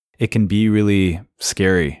it can be really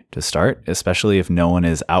scary to start, especially if no one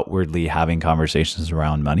is outwardly having conversations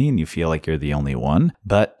around money and you feel like you're the only one.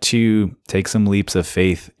 But to take some leaps of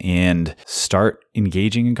faith and start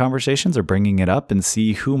engaging in conversations or bringing it up and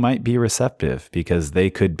see who might be receptive, because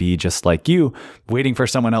they could be just like you, waiting for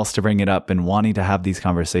someone else to bring it up and wanting to have these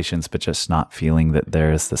conversations, but just not feeling that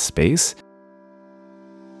there's the space.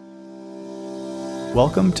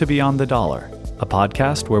 Welcome to Beyond the Dollar, a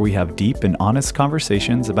podcast where we have deep and honest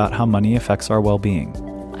conversations about how money affects our well-being.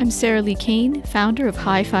 I'm Sarah Lee Kane, founder of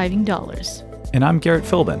High Fiving Dollars. And I'm Garrett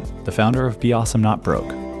Philbin, the founder of Be Awesome Not Broke.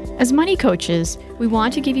 As money coaches, we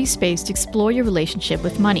want to give you space to explore your relationship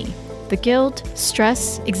with money. The guilt,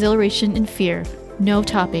 stress, exhilaration, and fear, no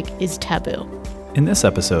topic is taboo. In this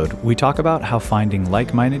episode, we talk about how finding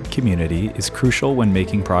like-minded community is crucial when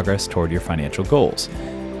making progress toward your financial goals.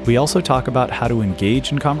 We also talk about how to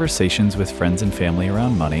engage in conversations with friends and family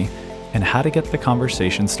around money, and how to get the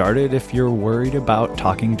conversation started if you're worried about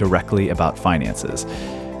talking directly about finances.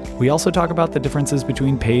 We also talk about the differences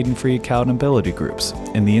between paid and free accountability groups,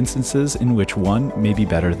 and the instances in which one may be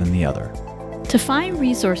better than the other. To find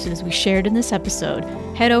resources we shared in this episode,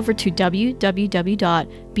 head over to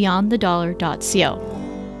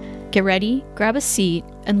www.beyondthedollar.co. Get ready, grab a seat,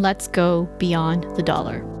 and let's go beyond the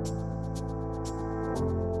dollar.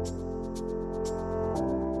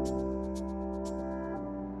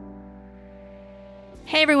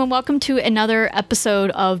 Hey everyone, welcome to another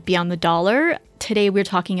episode of Beyond the Dollar. Today we're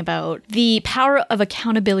talking about the power of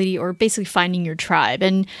accountability, or basically finding your tribe.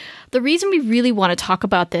 And the reason we really want to talk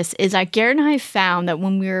about this is that Garrett and I have found that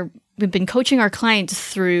when we've been coaching our clients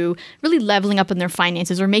through really leveling up in their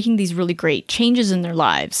finances or making these really great changes in their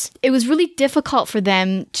lives, it was really difficult for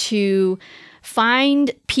them to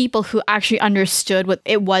find people who actually understood what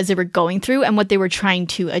it was they were going through and what they were trying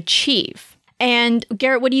to achieve. And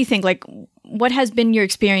Garrett, what do you think? What has been your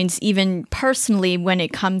experience even personally when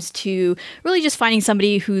it comes to really just finding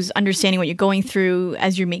somebody who's understanding what you're going through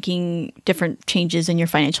as you're making different changes in your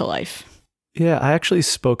financial life? Yeah, I actually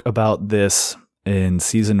spoke about this in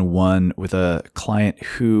season 1 with a client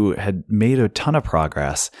who had made a ton of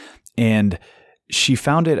progress, and she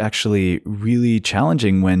found it actually really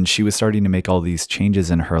challenging when she was starting to make all these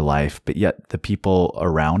changes in her life, but yet the people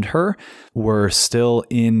around her were still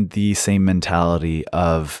in the same mentality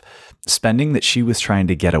of spending that she was trying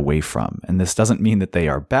to get away from. And this doesn't mean that they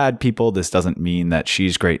are bad people. This doesn't mean that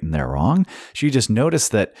she's great and they're wrong. She just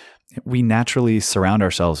noticed that we naturally surround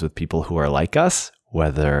ourselves with people who are like us,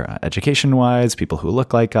 whether education-wise, people who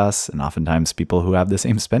look like us, and oftentimes people who have the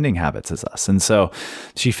same spending habits as us. And so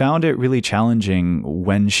she found it really challenging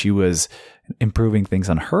when she was improving things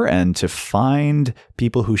on her end to find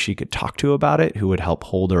people who she could talk to about it, who would help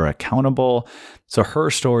hold her accountable. So her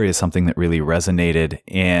story is something that really resonated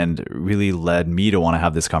and really led me to want to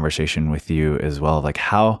have this conversation with you as well. Like,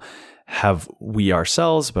 how have we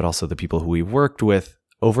ourselves, but also the people who we've worked with,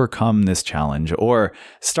 overcome this challenge, or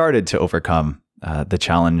started to overcome the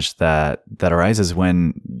challenge that arises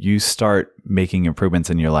when you start making improvements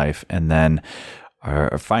in your life and then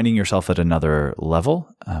are finding yourself at another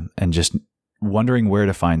level, and just wondering where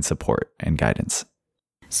to find support and guidance.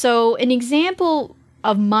 So an example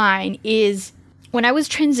of mine is when I was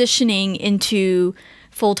transitioning into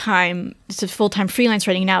full-time freelance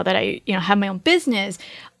writing now that I have my own business.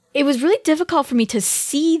 It was really difficult for me to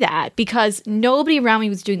see that because nobody around me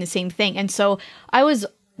was doing the same thing. And so I was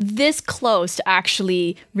this close to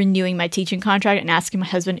actually renewing my teaching contract and asking my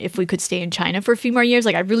husband if we could stay in China for a few more years.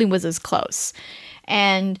 I really was this close.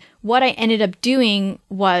 And what I ended up doing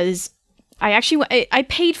was I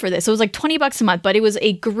paid for this. It was $20 a month, but it was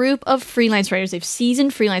a group of freelance writers. They've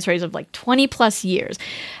seasoned freelance writers of 20 plus years.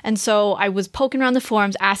 And so I was poking around the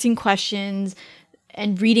forums, asking questions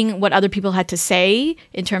and reading what other people had to say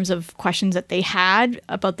in terms of questions that they had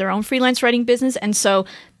about their own freelance writing business. And so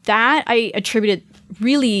that I attributed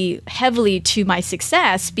really heavily to my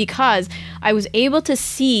success because I was able to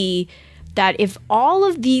see that if all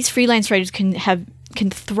of these freelance writers can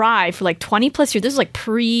thrive for 20 plus years, this is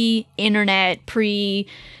pre-internet,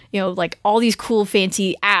 all these cool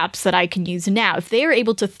fancy apps that I can use now. If they are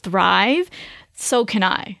able to thrive, so can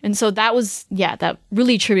I. And so that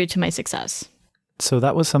really attributed to my success. So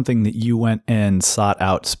that was something that you went and sought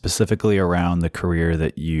out specifically around the career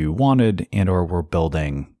that you wanted and or were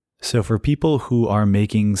building. So for people who are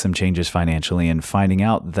making some changes financially and finding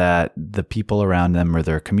out that the people around them or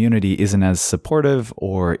their community isn't as supportive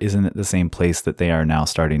or isn't at the same place that they are now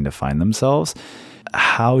starting to find themselves,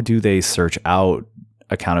 how do they search out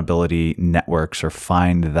accountability networks or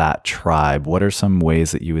find that tribe? What are some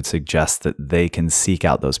ways that you would suggest that they can seek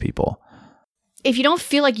out those people? if you don't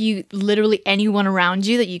feel like you literally anyone around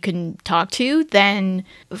you that you can talk to, then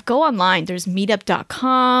go online. There's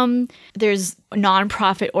meetup.com, there's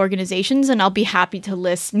nonprofit organizations, and I'll be happy to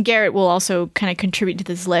list. And Garrett will also kind of contribute to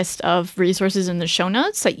this list of resources in the show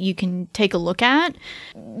notes that you can take a look at.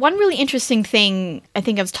 One really interesting thing, I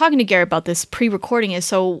think I was talking to Garrett about this pre-recording, is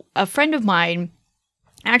so a friend of mine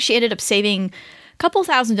actually ended up saving couple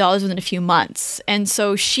 $1,000s within a few months. And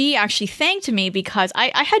so she actually thanked me because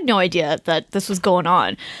I had no idea that this was going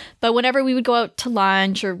on. But whenever we would go out to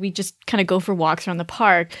lunch or we just kind of go for walks around the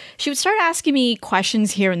park, she would start asking me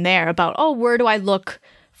questions here and there about, oh, where do I look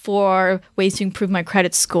for ways to improve my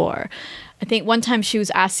credit score? I think one time she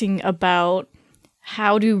was asking about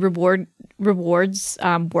how do rewards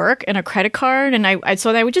work in a credit card. And I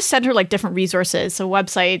would just send her like different resources, so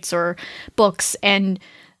websites or books. And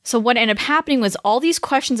so what ended up happening was all these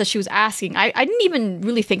questions that she was asking, I didn't even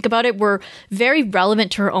really think about it, were very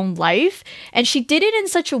relevant to her own life. And she did it in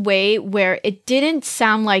such a way where it didn't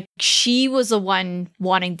sound like she was the one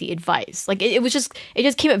wanting the advice. Like it just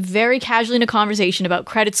came up very casually in a conversation about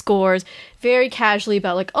credit scores, very casually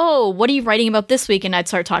about like, oh, what are you writing about this week? And I'd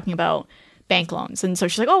start talking about bank loans. And so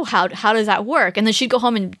she's like, oh, how does that work? And then she'd go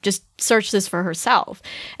home and just search this for herself.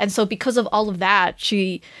 And so because of all of that,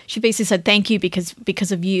 she basically said, thank you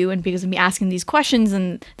because of you and because of me asking these questions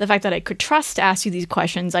and the fact that I could trust to ask you these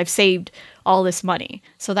questions, I've saved all this money.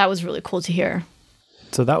 So that was really cool to hear.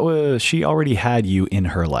 So she already had you in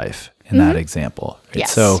her life in that example. Right?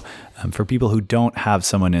 Yes. So for people who don't have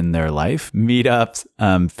someone in their life, Meetups,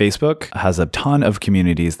 Facebook has a ton of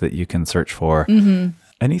communities that you can search for. Mm-hmm.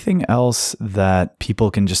 Anything else that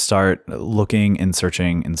people can just start looking and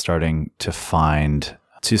searching and starting to find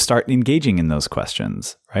to start engaging in those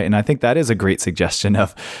questions, right? And I think that is a great suggestion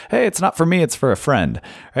of, hey, it's not for me, it's for a friend,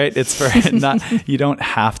 right? It's for not, you don't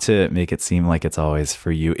have to make it seem like it's always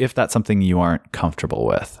for you if that's something you aren't comfortable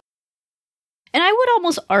with. And I would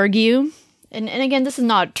almost argue, and again, this is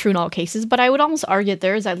not true in all cases, but I would almost argue that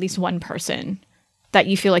there is at least one person that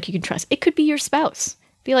you feel like you can trust. It could be your spouse.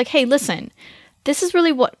 Be like, hey, listen, this is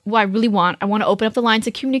really what I really want. I want to open up the lines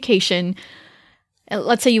of communication.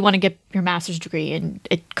 Let's say you want to get your master's degree and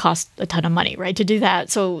it costs a ton of money, right, to do that.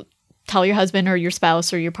 So tell your husband or your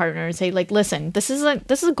spouse or your partner and say, like, listen, this is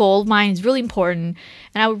a goal of mine. It's really important.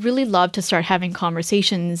 And I would really love to start having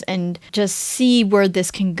conversations and just see where this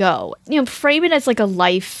can go. Frame it as like a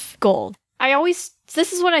life goal.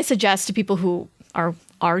 This is what I suggest to people who are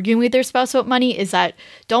arguing with their spouse about money, is that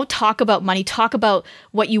don't talk about money, talk about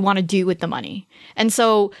what you want to do with the money. And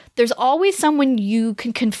so there's always someone you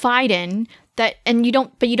can confide in that, and you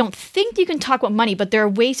don't think you can talk about money, but there are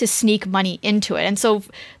ways to sneak money into it. And so,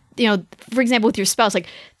 for example, with your spouse, like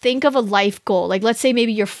think of a life goal. Like let's say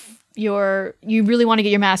maybe you really want to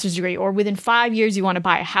get your master's degree, or within 5 years you want to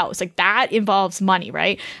buy a house. Like that involves money,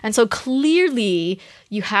 right? And so clearly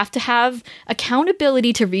you have to have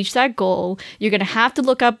accountability to reach that goal. You're going to have to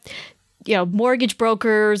look up, mortgage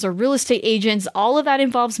brokers or real estate agents. All of that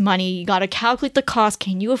involves money. You got to calculate the cost.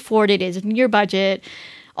 Can you afford it? Is it in your budget?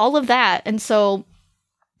 All of that. And so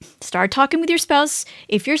start talking with your spouse.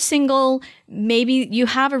 If you're single, maybe you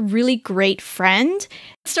have a really great friend.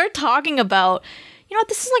 Start talking about,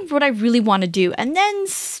 this is like what I really want to do. And then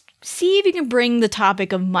see if you can bring the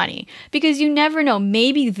topic of money, because you never know.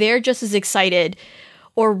 Maybe they're just as excited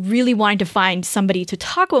or really wanting to find somebody to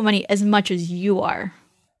talk about money as much as you are.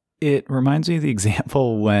 It reminds me of the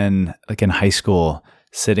example when, like in high school,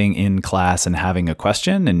 sitting in class and having a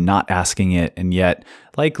question and not asking it, and yet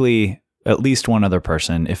likely at least one other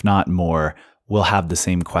person, if not more, will have the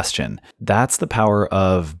same question. That's the power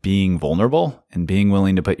of being vulnerable and being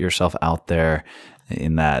willing to put yourself out there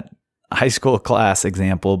in that high school class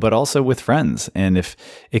example, but also with friends. And if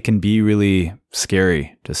it can be really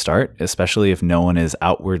scary to start, especially if no one is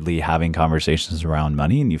outwardly having conversations around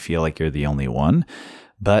money and you feel like you're the only one,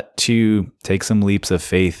 but to take some leaps of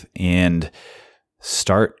faith and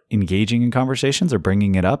start engaging in conversations or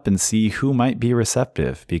bringing it up and see who might be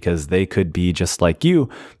receptive, because they could be just like you,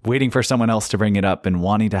 waiting for someone else to bring it up and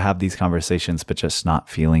wanting to have these conversations, but just not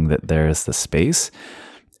feeling that there's the space.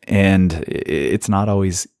 And it's not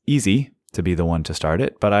always easy to be the one to start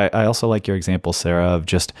it. But I also like your example, Sarah, of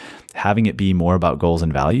just having it be more about goals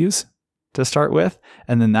and values to start with.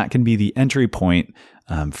 And then that can be the entry point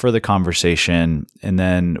for the conversation. And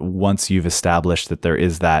then once you've established that there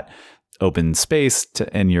is that open space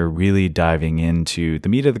and you're really diving into the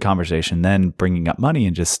meat of the conversation, then bringing up money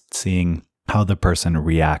and just seeing how the person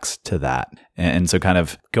reacts to that. And so kind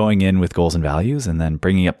of going in with goals and values and then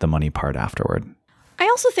bringing up the money part afterward. I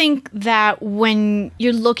also think that when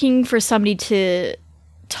you're looking for somebody to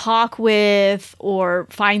talk with or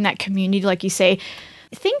find that community, like you say,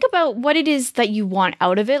 think about what it is that you want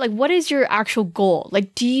out of it. Like, what is your actual goal?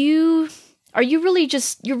 Like, you're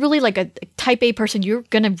really like a type A person. You're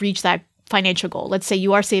going to reach that financial goal. Let's say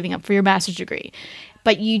you are saving up for your master's degree,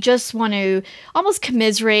 but you just want to almost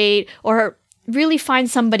commiserate or really find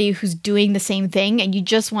somebody who's doing the same thing. And you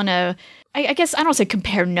just want to, I guess, I don't want to say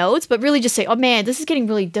compare notes, but really just say, oh man, this is getting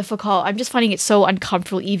really difficult. I'm just finding it so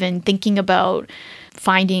uncomfortable even thinking about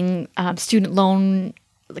finding student loan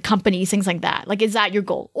companies, things like that. Like, is that your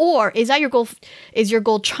goal? Or is your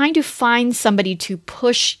goal trying to find somebody to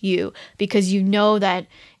push you because you know that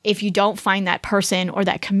if you don't find that person or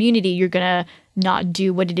that community, you're going to not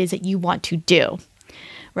do what it is that you want to do,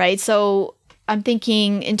 right? So I'm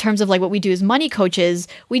thinking in terms of like what we do as money coaches,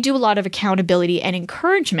 we do a lot of accountability and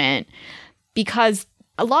encouragement because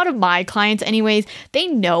a lot of my clients anyways, they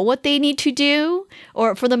know what they need to do,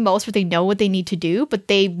 or for the most part, they know what they need to do, but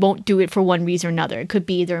they won't do it for one reason or another. It could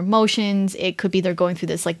be their emotions. It could be they're going through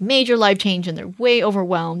this like major life change and they're way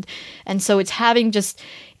overwhelmed. And so it's having just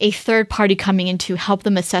a third party coming in to help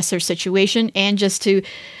them assess their situation and just to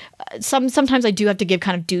sometimes I do have to give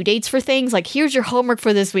kind of due dates for things like here's your homework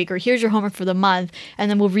for this week or here's your homework for the month.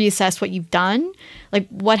 And then we'll reassess what you've done. Like,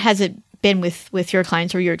 what has it been with your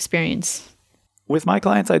clients or your experience? With my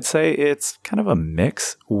clients, I'd say it's kind of a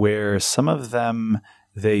mix where some of them,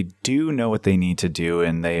 they do know what they need to do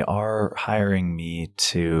and they are hiring me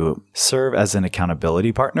to serve as an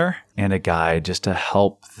accountability partner and a guide just to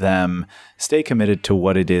help them stay committed to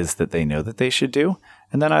what it is that they know that they should do.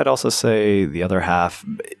 And then I'd also say the other half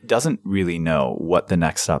doesn't really know what the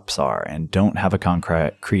next steps are and don't have a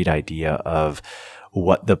concrete idea of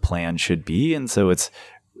what the plan should be. And so it's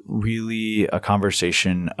really a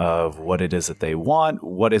conversation of what it is that they want,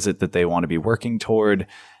 what is it that they want to be working toward.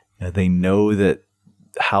 They know that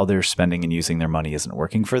how they're spending and using their money isn't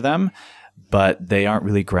working for them, but they aren't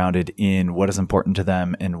really grounded in what is important to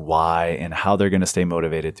them and why and how they're going to stay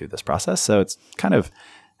motivated through this process. So it's kind of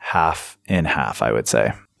half and half, I would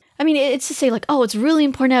say. I mean, it's to say like, oh, it's really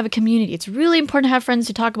important to have a community. It's really important to have friends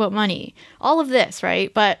to talk about money. All of this,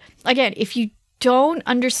 right? But again, if you don't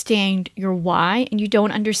understand your why and you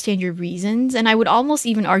don't understand your reasons, and I would almost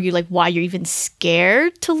even argue like why you're even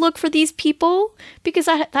scared to look for these people, because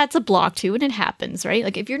that's a block too, and it happens, right?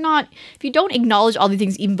 Like if you don't acknowledge all the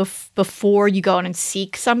things even before you go out and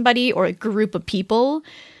seek somebody or a group of people,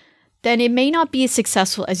 then it may not be as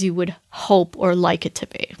successful as you would hope or like it to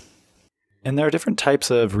be. And there are different types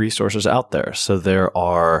of resources out there. So there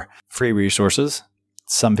are free resources,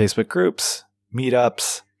 some Facebook groups,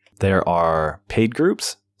 meetups. There are paid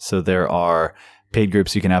groups. So there are paid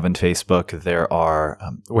groups you can have on Facebook. There are,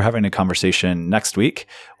 we're having a conversation next week.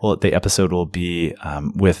 Well, the episode will be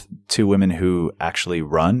with two women who actually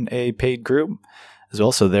run a paid group as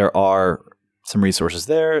well. So there are some resources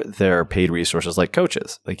there. There are paid resources like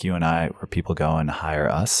coaches, like you and I, where people go and hire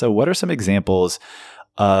us. So what are some examples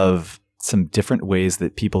of some different ways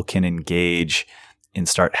that people can engage and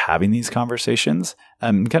start having these conversations?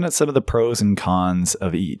 Kind of some of the pros and cons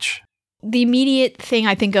of each. The immediate thing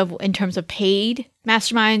I think of in terms of paid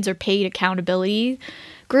masterminds or paid accountability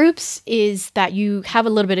groups is that you have a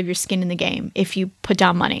little bit of your skin in the game if you put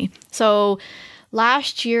down money. So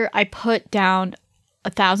last year I put down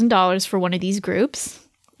 $1,000 for one of these groups,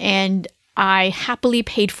 and I happily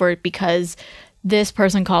paid for it because this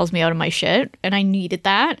person calls me out of my shit, and I needed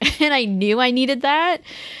that, and I knew I needed that.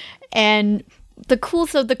 And the cool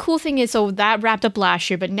thing is, so that wrapped up last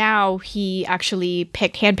year, but now he actually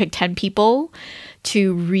handpicked 10 people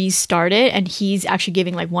to restart it, and he's actually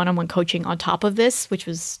giving like one-on-one coaching on top of this, which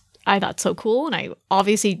was, I thought, so cool. And I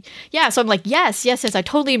obviously, so I'm like, yes, I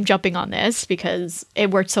totally am jumping on this because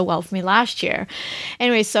it worked so well for me last year.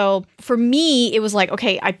 Anyway, so for me, it was like,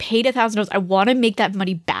 okay, I paid $1,000. I want to make that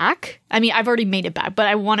money back. I mean, I've already made it back, but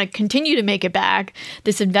I want to continue to make it back,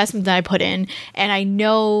 this investment that I put in. And I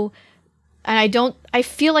know, and I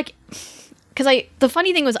feel like, because the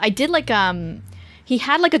funny thing was I did like, he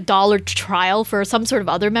had like $1 trial for some sort of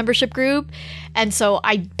other membership group. And so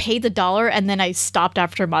I paid the $1 and then I stopped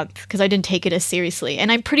after a month because I didn't take it as seriously. And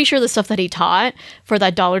I'm pretty sure the stuff that he taught for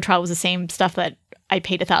that $1 trial was the same stuff that I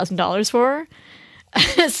paid $1,000 for.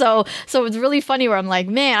 So it's really funny where I'm like,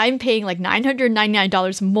 man, I'm paying like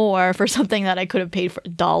 $999 more for something that I could have paid for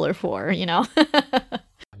 $1 for, you know?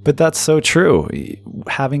 But that's so true.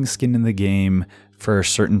 Having skin in the game for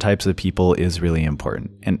certain types of people is really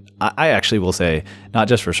important. And I actually will say, not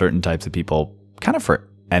just for certain types of people, kind of for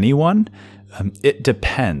anyone. It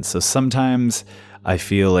depends. So sometimes I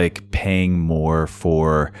feel like paying more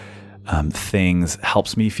for things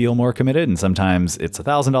helps me feel more committed. And sometimes it's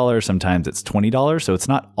 $1,000, sometimes it's $20. So it's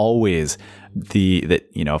not always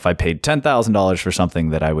if I paid $10,000 for something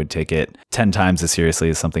that I would take it 10 times as seriously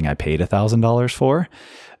as something I paid $1,000 for.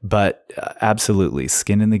 But absolutely,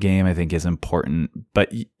 skin in the game, I think, is important.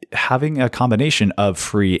 But having a combination of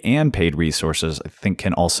free and paid resources, I think,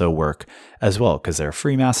 can also work as well, because there are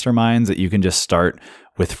free masterminds that you can just start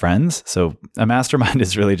with friends. So a mastermind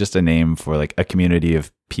is really just a name for like a community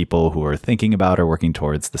of people who are thinking about or working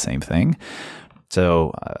towards the same thing.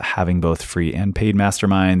 So having both free and paid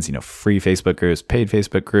masterminds, free Facebook groups, paid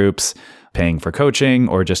Facebook groups, paying for coaching,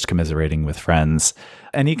 or just commiserating with friends,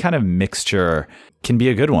 any kind of mixture can be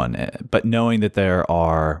a good one. But knowing that there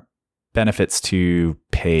are benefits to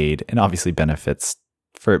paid and obviously benefits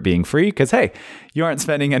for it being free, because, hey, you aren't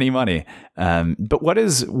spending any money. But what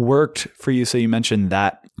has worked for you? So you mentioned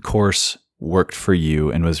that course worked for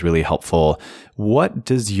you and was really helpful. What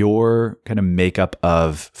does your kind of makeup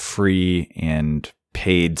of free and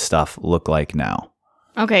paid stuff look like now?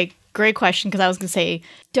 Okay, great question, because I was going to say,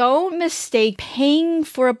 don't mistake paying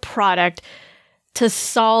for a product to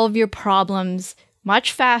solve your problems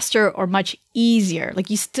much faster or much easier. Like,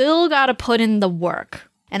 you still got to put in the work.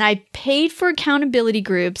 And I paid for accountability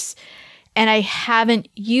groups and I haven't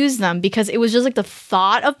used them because it was just like the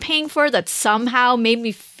thought of paying for it that somehow made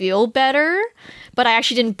me feel better, but I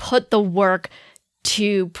actually didn't put the work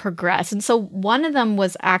to progress. And so one of them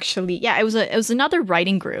was actually, it was another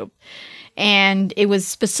writing group, and it was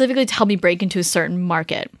specifically to help me break into a certain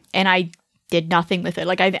market. And I did nothing with it.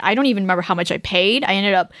 Like, I don't even remember how much I paid. I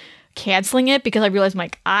ended up canceling it because I realized,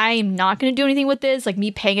 I'm not going to do anything with this. Like, me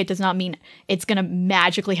paying it does not mean it's going to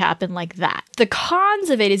magically happen like that. The cons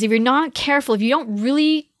of it is, if you're not careful, if you don't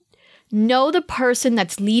really know the person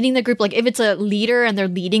that's leading the group, like if it's a leader and they're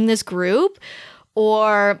leading this group,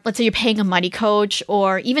 or let's say you're paying a money coach,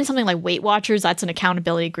 or even something like Weight Watchers, that's an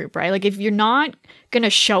accountability group, right? Like, if you're not going to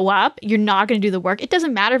show up, you're not going to do the work. It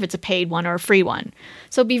doesn't matter if it's a paid one or a free one.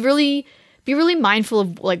 So be really mindful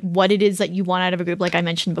of like what it is that you want out of a group, like I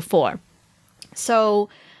mentioned before. So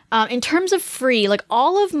in terms of free, like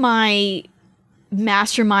all of my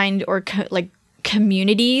mastermind or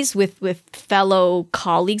communities with fellow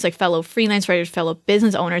colleagues, like fellow freelance writers, fellow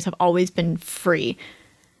business owners, have always been free.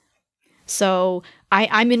 So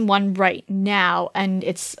I'm in one right now, and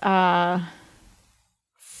it's 5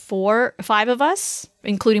 of us,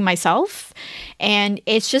 including myself. And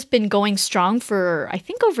it's just been going strong for, I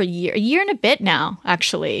think, over a year and a bit now,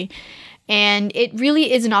 actually. And it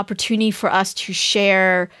really is an opportunity for us to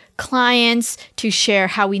share clients, to share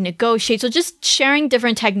how we negotiate. So just sharing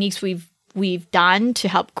different techniques we've done to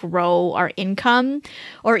help grow our income.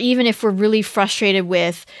 Or even if we're really frustrated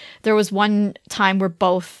with, there was one time where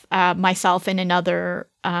both myself and another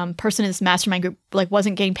person in this mastermind group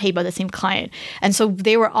wasn't getting paid by the same client. And so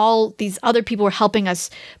these other people were helping us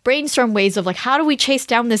brainstorm ways of how do we chase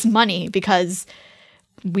down this money, because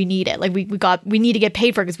we need it. We need to get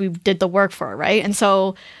paid for it because we did the work for it, right? And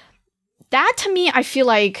so that, to me, I feel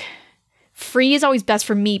like free is always best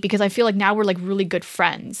for me, because I feel like now we're really good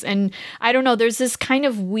friends. And I don't know, there's this kind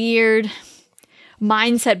of weird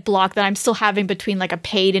mindset block that I'm still having between a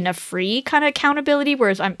paid and a free kind of accountability.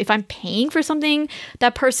 Whereas if I'm paying for something,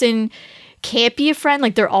 that person can't be a friend.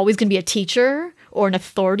 They're always going to be a teacher or an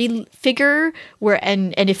authority figure.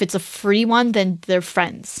 And if it's a free one, then they're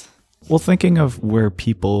friends. Well, thinking of where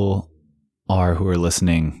people are who are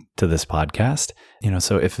listening to this podcast,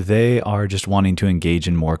 so if they are just wanting to engage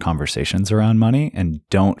in more conversations around money and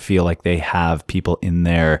don't feel like they have people in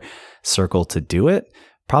their circle to do it,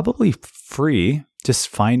 probably free, just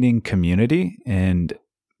finding community and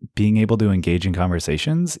being able to engage in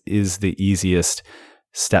conversations is the easiest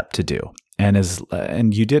step to do.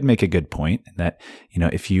 And you did make a good point that,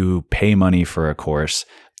 if you pay money for a course,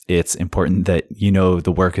 it's important that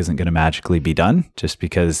the work isn't going to magically be done just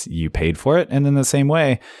because you paid for it. And in the same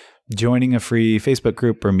way, joining a free Facebook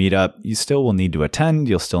group or meetup, you still will need to attend.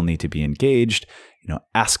 You'll still need to be engaged,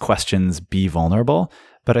 ask questions, be vulnerable.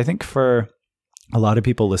 But I think for a lot of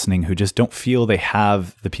people listening who just don't feel they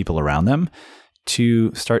have the people around them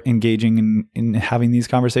to start engaging in having these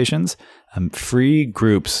conversations, free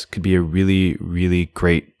groups could be a really, really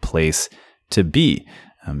great place to be.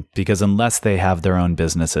 Because unless they have their own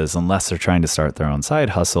businesses, unless they're trying to start their own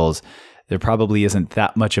side hustles, there probably isn't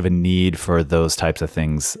that much of a need for those types of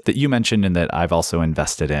things that you mentioned and that I've also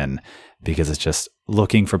invested in, because it's just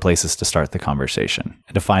looking for places to start the conversation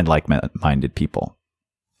and to find like-minded people.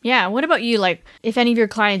 Yeah. What about you? If any of your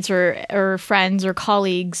clients or friends or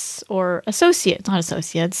colleagues or associates, not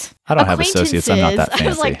associates. I don't have associates. I'm not that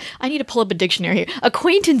fancy. I need to pull up a dictionary here.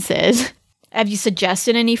 Acquaintances Have you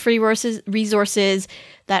suggested any free resources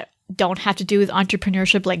that don't have to do with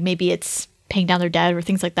entrepreneurship? Like maybe it's paying down their debt or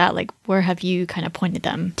things like that. Like where have you kind of pointed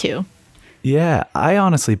them to? Yeah, I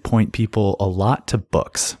honestly point people a lot to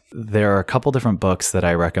books. There are a couple different books that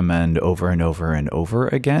I recommend over and over and over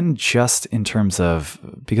again, just in terms of,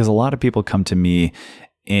 because a lot of people come to me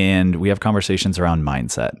and we have conversations around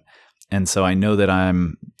mindset. And so I know that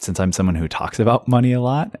since I'm someone who talks about money a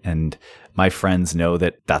lot and my friends know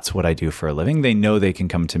that that's what I do for a living, they know they can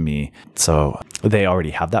come to me. So they already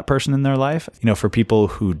have that person in their life. For people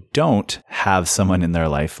who don't have someone in their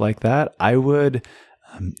life like that, I would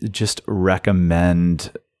just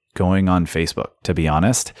recommend going on Facebook, to be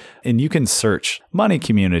honest. And you can search money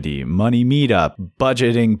community, money meetup,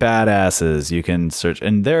 budgeting badasses. You can search,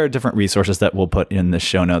 and there are different resources that we'll put in the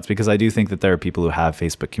show notes, because I do think that there are people who have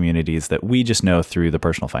Facebook communities that we just know through the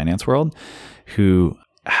personal finance world who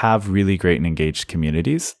have really great and engaged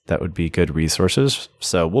communities that would be good resources.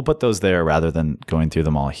 So we'll put those there rather than going through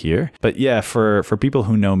them all here. But yeah, for people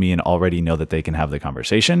who know me and already know that they can have the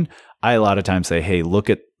conversation, I a lot of times say, hey,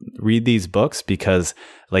 read these books, because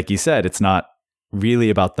like you said, it's not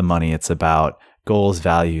really about the money. It's about goals,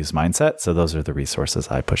 values, mindset. So those are the resources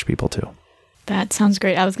I push people to. That sounds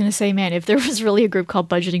great. I was going to say, man, if there was really a group called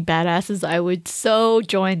Budgeting Badasses, I would so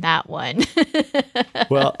join that one.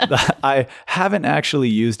 Well, I haven't actually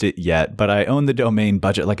used it yet, but I own the domain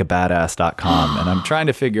budgetlikeabadass.com, and I'm trying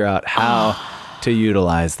to figure out how to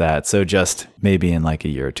utilize that. So just maybe in like a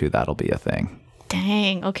year or two, that'll be a thing.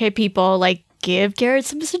 Dang. Okay, people, like, give Garrett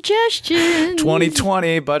some suggestions.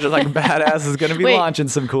 2020, Budget Like a Badass is going to be launching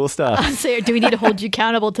some cool stuff. So do we need to hold you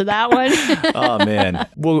accountable to that one? Oh, man.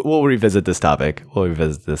 We'll revisit this topic. We'll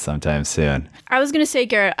revisit this sometime soon. I was going to say,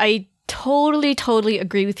 Garrett, I totally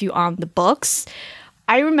agree with you on the books.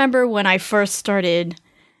 I remember when I first started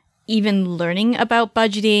even learning about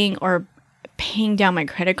budgeting or paying down my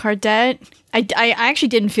credit card debt, I actually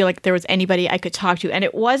didn't feel like there was anybody I could talk to. And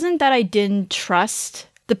it wasn't that I didn't trust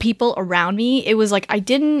the people around me. It was like I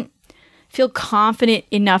didn't feel confident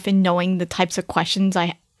enough in knowing the types of questions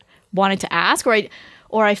I wanted to ask,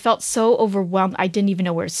 or I felt so overwhelmed I didn't even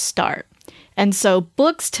know where to start. And so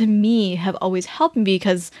books to me have always helped me,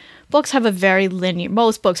 because most books have very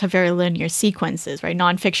linear sequences, right?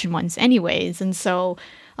 Nonfiction ones anyways. And so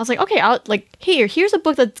I was like, okay, here's a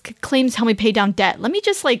book that claims to help me pay down debt. Let me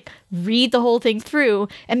just read the whole thing through,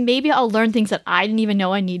 and maybe I'll learn things that I didn't even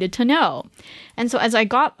know I needed to know. And so as I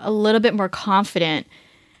got a little bit more confident,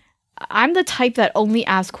 I'm the type that only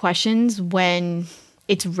asks questions when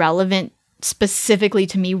it's relevant specifically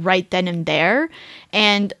to me right then and there.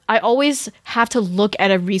 And I always have to look at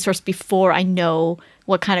a resource before I know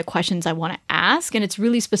what kind of questions I want to ask. And it's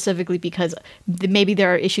really specifically because maybe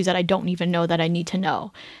there are issues that I don't even know that I need to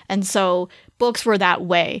know. And so books were that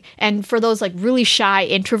way. And for those really shy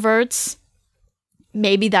introverts,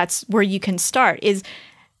 maybe that's where you can start. Is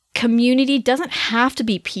community doesn't have to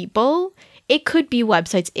be people. It could be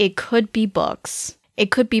websites. It could be books. It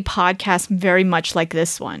could be podcasts, very much like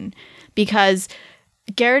this one. Because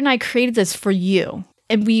Garrett and I created this for you.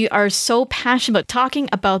 And we are so passionate about talking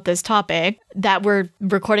about this topic that we're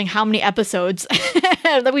recording how many episodes,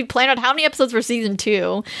 that we planned out how many episodes for season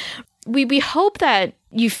 2. We hope that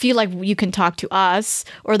you feel like you can talk to us,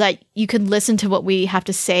 or that you can listen to what we have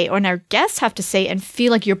to say or our guests have to say and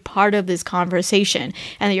feel like you're part of this conversation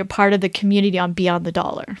and that you're part of the community on Beyond the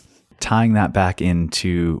Dollar. Tying that back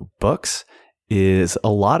into books, is a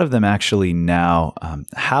lot of them actually now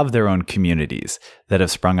have their own communities that have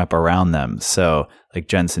sprung up around them. So like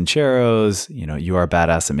Jen Sincero's, You Are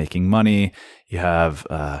Badass at Making Money. You have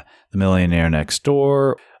The Millionaire Next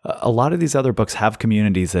Door. A lot of these other books have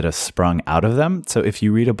communities that have sprung out of them. So if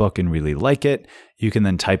you read a book and really like it, you can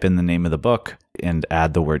then type in the name of the book and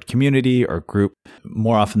add the word community or group.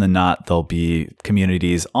 More often than not, there'll be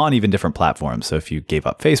communities on even different platforms. So if you gave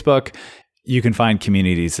up Facebook, you can find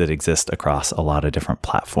communities that exist across a lot of different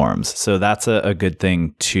platforms. So that's a good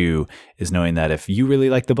thing too, is knowing that if you really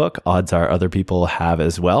like the book, odds are other people have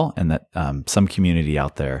as well, and that some community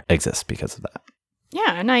out there exists because of that.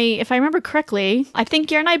 Yeah, and if I remember correctly, I think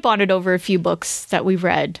Garrett and I bonded over a few books that we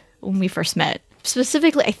read when we first met.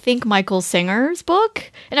 Specifically, I think Michael Singer's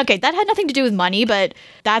book. And okay, that had nothing to do with money, but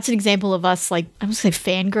that's an example of us, I was going to say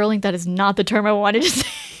fangirling. That is not the term I wanted to say.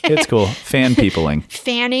 It's cool. Fan peopling.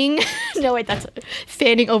 Fanning. No, wait, that's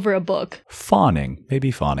fanning over a book. Fawning. Maybe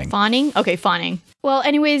fawning. Fawning? Okay, fawning. Well,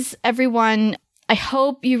 anyways, everyone, I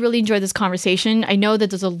hope you really enjoyed this conversation. I know that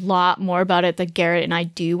there's a lot more about it that Garrett and I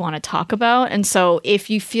do want to talk about. And so if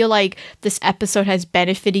you feel like this episode has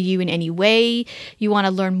benefited you in any way, you want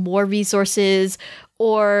to learn more resources,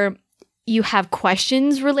 or you have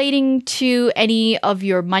questions relating to any of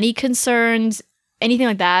your money concerns, anything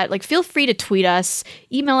like that, like feel free to tweet us,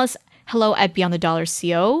 email us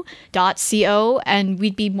hello@beyondthedollarco.co, and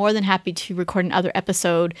we'd be more than happy to record another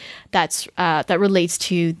episode that relates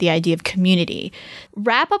to the idea of community.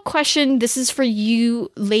 Wrap up question. This is for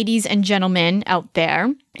you ladies and gentlemen out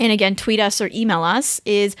there. And again, tweet us or email us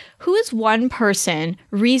is, who is one person,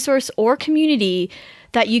 resource, or community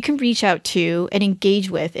that you can reach out to and engage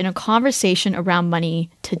with in a conversation around money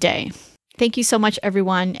today? Thank you so much,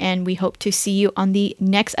 everyone, and we hope to see you on the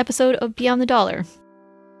next episode of Beyond the Dollar.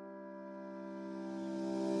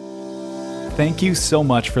 Thank you so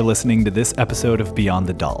much for listening to this episode of Beyond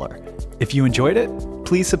the Dollar. If you enjoyed it,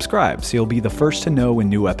 please subscribe so you'll be the first to know when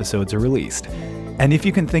new episodes are released. And if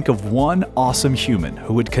you can think of one awesome human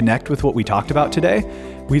who would connect with what we talked about today,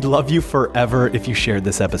 we'd love you forever if you shared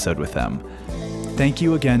this episode with them. Thank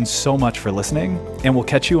you again so much for listening, and we'll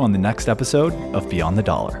catch you on the next episode of Beyond the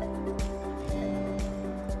Dollar.